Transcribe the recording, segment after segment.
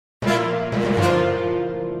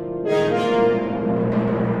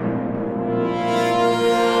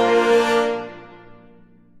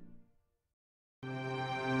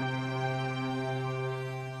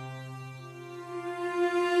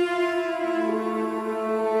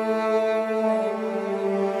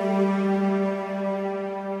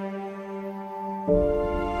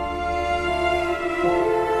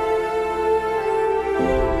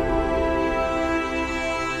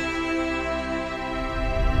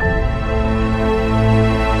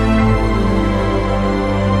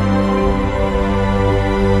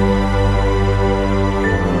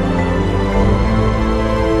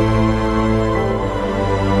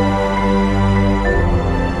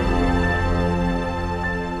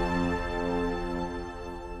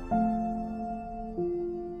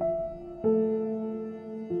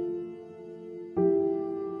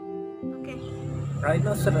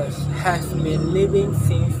rhinoceros has been living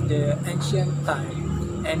since the ancient time,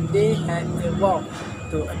 and they had evolved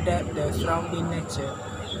to adapt the surrounding nature.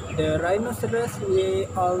 The rhinoceros we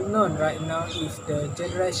all know right now is the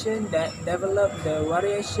generation that developed the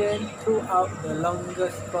variation throughout the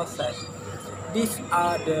longest process. These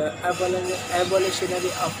are the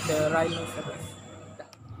evolutionary of the rhinoceros.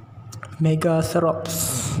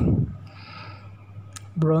 Megacerops,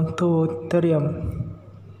 Brontotherium,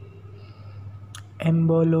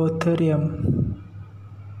 Embolotherium,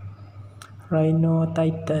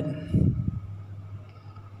 Rhinotitan,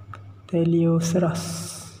 Teleoceras,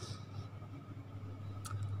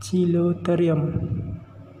 Chilotherium,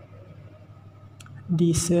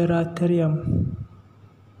 Diceratherium,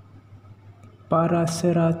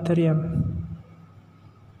 Paraceratherium,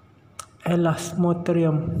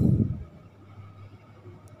 Elasmotherium,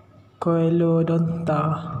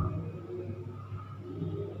 Coelodonta,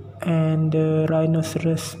 and the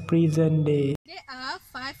rhinoceros present day. There are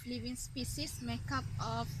 5 living species make up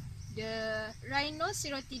of the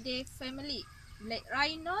Rhinocerotidae family. Black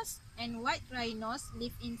rhinos and white rhinos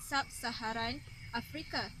live in sub-Saharan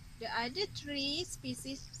Africa. The other 3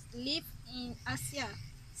 species live in Asia: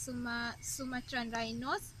 Sumatran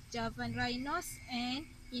rhinos, Javan rhinos, and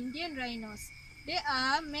Indian rhinos. There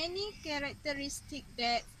are many characteristics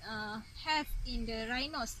that have in the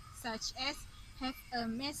rhinos, such as have a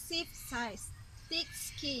massive size, thick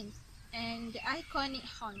skin, and the iconic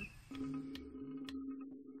horn.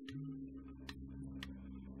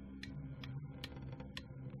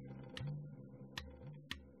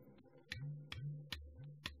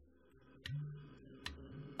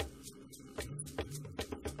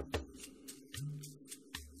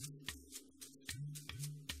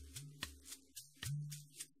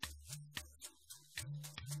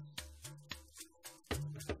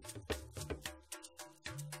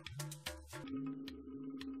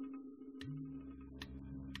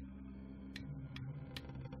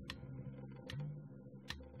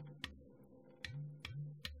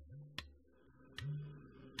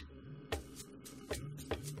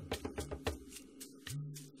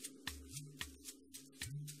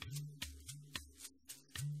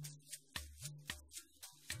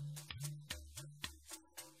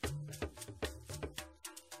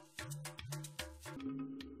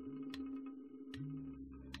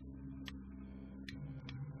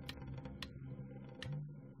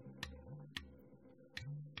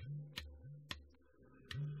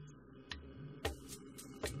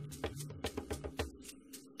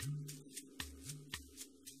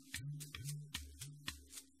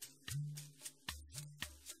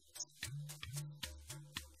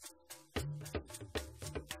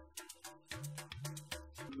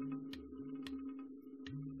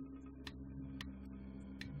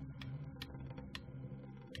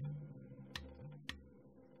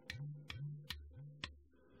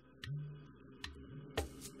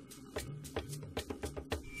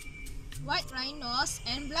 White rhinos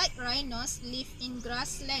and black rhinos live in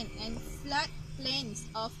grassland and flood plains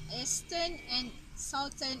of eastern and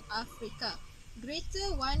southern Africa.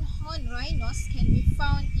 Greater one-horned rhinos can be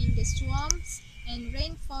found in the swamps and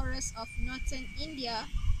rainforests of northern India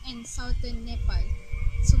and southern Nepal.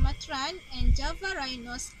 Sumatran and Java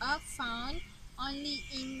rhinos are found only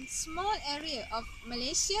in small areas of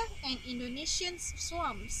Malaysia and Indonesian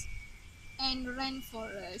swamps and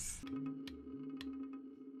rainforests.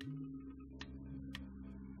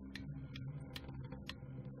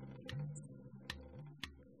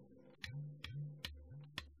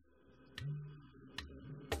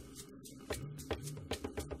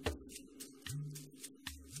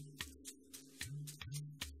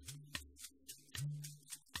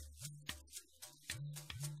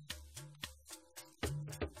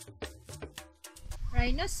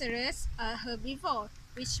 Rhinoceros are herbivore,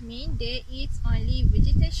 which means they eat only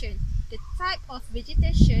vegetation. The type of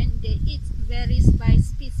vegetation they eat varies by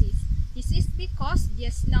species. This is because their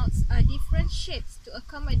snouts are different shapes to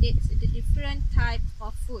accommodate the different types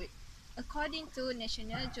of food, according to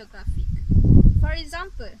National Geographic. For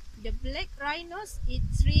example, the black rhinos eat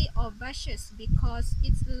trees or bushes because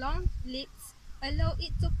its long lips allow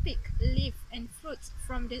it to pick leaves and fruits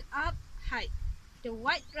from the up height. The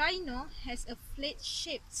white rhino has a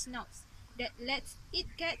flat-shaped snout that lets it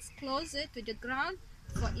get closer to the ground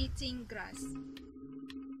for eating grass.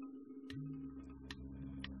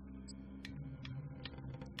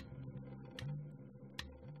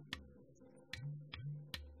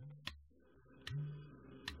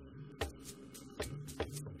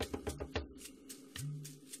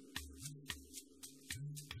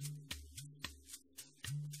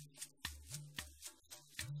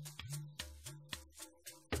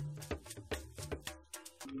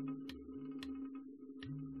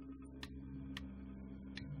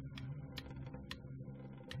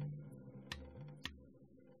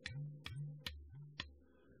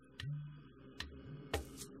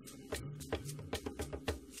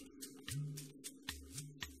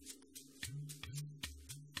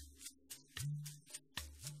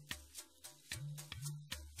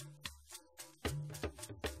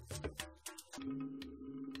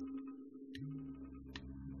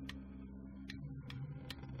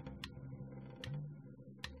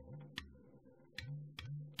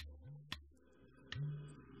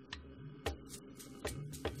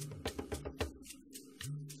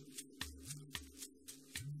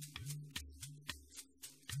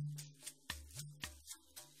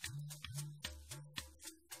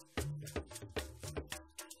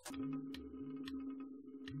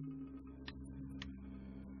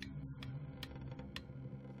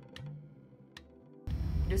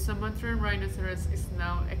 The Sumatran rhinoceros is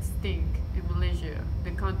now extinct in Malaysia.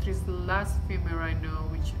 The country's last female rhino,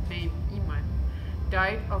 which named Iman,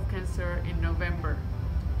 died of cancer in November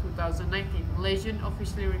 2019. Malaysian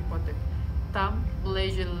officially reported. Tam,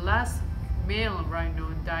 Malaysia's last male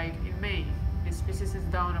rhino, died in May. The species is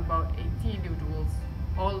down about 80 individuals,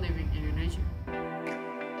 all living in Indonesia.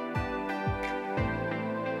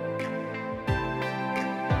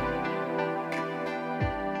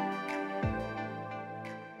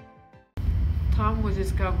 Tom was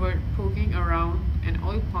discovered poking around an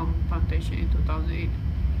oil palm plantation in 2008.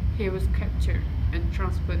 He was captured and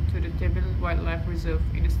transferred to the Nabilah Wildlife Reserve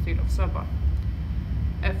in the state of Sabah.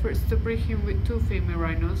 Efforts to breed him with two female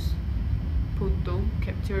rhinos, Puntung,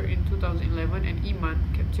 captured in 2011, and Iman,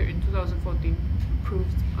 captured in 2014,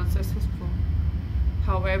 proved unsuccessful.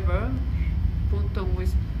 However, Puntung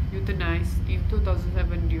was euthanized in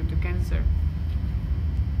 2007 due to cancer.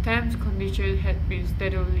 Tam's condition had been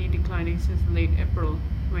steadily declining since late April,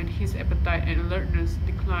 when his appetite and alertness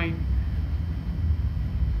declined.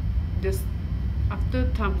 Just after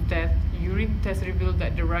Tam's death, urine tests revealed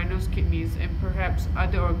that the rhino's kidneys and perhaps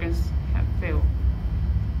other organs had failed.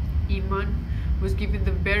 Iman was given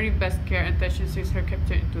the very best care and attention since her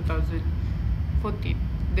capture in 2014.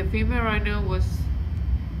 The female rhino was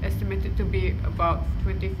estimated to be about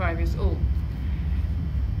 25 years old.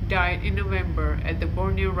 Died in November at the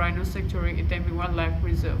Borneo Rhino Sanctuary in Nabilah Wildlife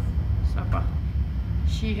Reserve, Sabah.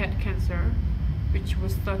 She had cancer, which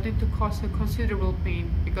was starting to cause her considerable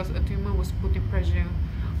pain because a tumor was putting pressure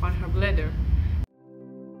on her bladder.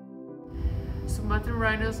 Sumatran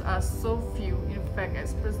rhinos are so few, in fact,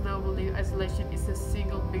 experts now believe isolation is the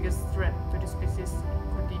single biggest threat to the species'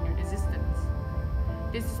 continued existence.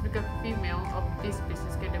 This is because females of this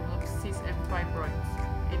species can develop cysts and fibroids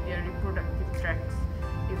in their reproductive tracts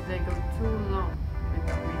if they go too long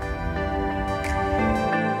without mating.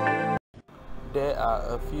 There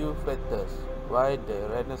are a few factors why the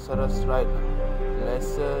rhinoceros rhino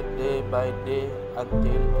lesser day by day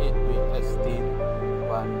until it will extinct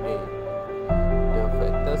one day. The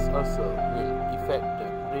factors also will affect the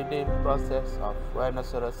breeding process of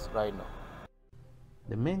rhinoceros rhino.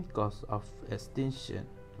 The main cause of extinction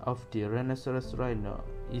of the rhinoceros rhino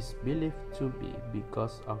is believed to be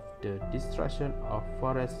because of the destruction of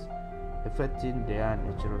forests affecting their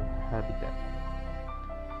natural habitat.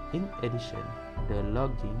 In addition, the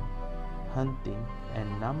logging, hunting, and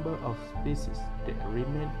number of species that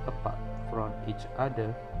remain apart from each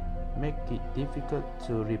other make it difficult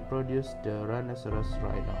to reproduce the rhinoceros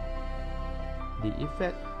rhino. The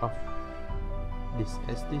effects of this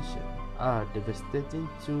extinction are devastating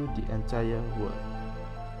to the entire world.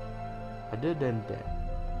 Other than that,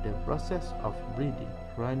 the process of breeding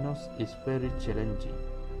rhinos is very challenging.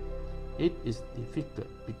 It is difficult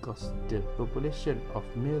because the population of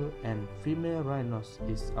male and female rhinos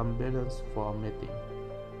is unbalanced for mating.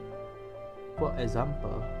 For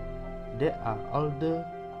example, there are older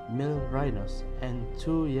male rhinos and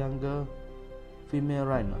two younger female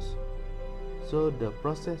rhinos, so the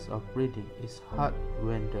process of breeding is hard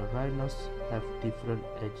when the rhinos have different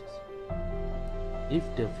ages. If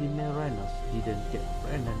the female rhinos didn't get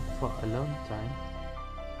pregnant for a long time,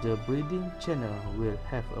 the breeding channel will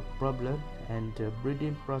have a problem and the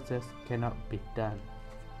breeding process cannot be done.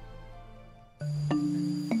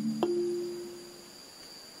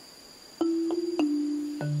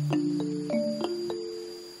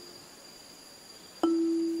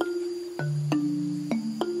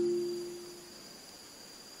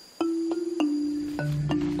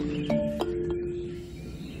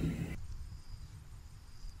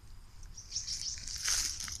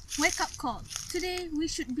 Wake up call. Today we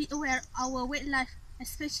should be aware our wildlife,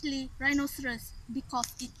 especially rhinoceros, because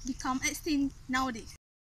it become extinct nowadays.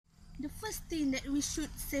 The first thing that we should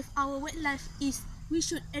save our wildlife is we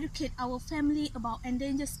should educate our family about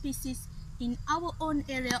endangered species in our own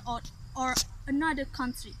area or another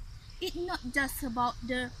country. It's not just about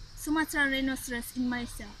the Sumatran rhinoceros in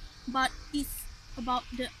Malaysia, but it's about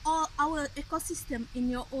all our ecosystem in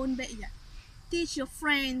your own backyard. Teach your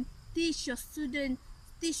friend, teach your student,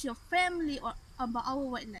 teach your family or about our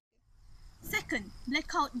wildlife. Second,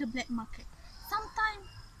 black out the black market. Sometimes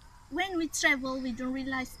when we travel, we don't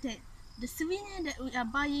realize that the souvenir that we are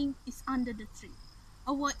buying is under the tree.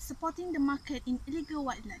 Avoid supporting the market in illegal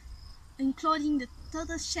wildlife, including the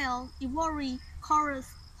turtle shell, ivory, corals,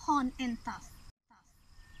 horn, and tusk.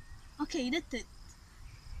 Okay, the third.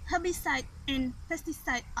 Herbicide and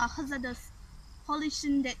pesticide are hazardous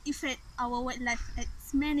pollution that affect our wildlife at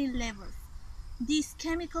many levels. These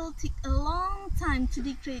chemicals take a long time to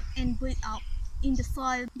degrade and break out in the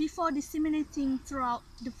soil before disseminating throughout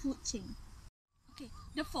the food chain. Okay,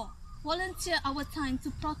 Therefore, volunteer our time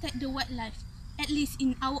to protect the wildlife, at least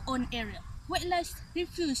in our own area. Wildlife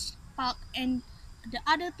refuge, park, and the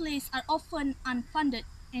other places are often unfunded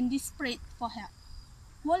and desperate for help.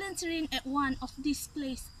 Volunteering at one of these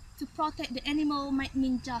places to protect the animal might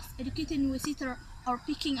mean just educating visitors or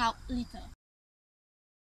picking up litter.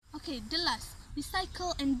 Okay, the last,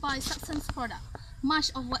 recycle and buy substance product.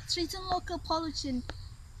 Much of what threatens local pollution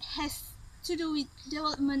has to do with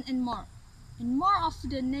development and more. And more of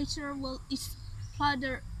the nature world is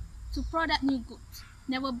flooded to product new goods.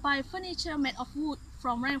 Never buy furniture made of wood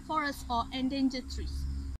from rainforests or endangered trees.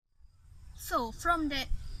 So from that,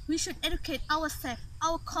 we should educate ourselves,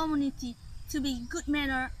 our community, to be good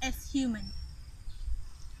manner as human.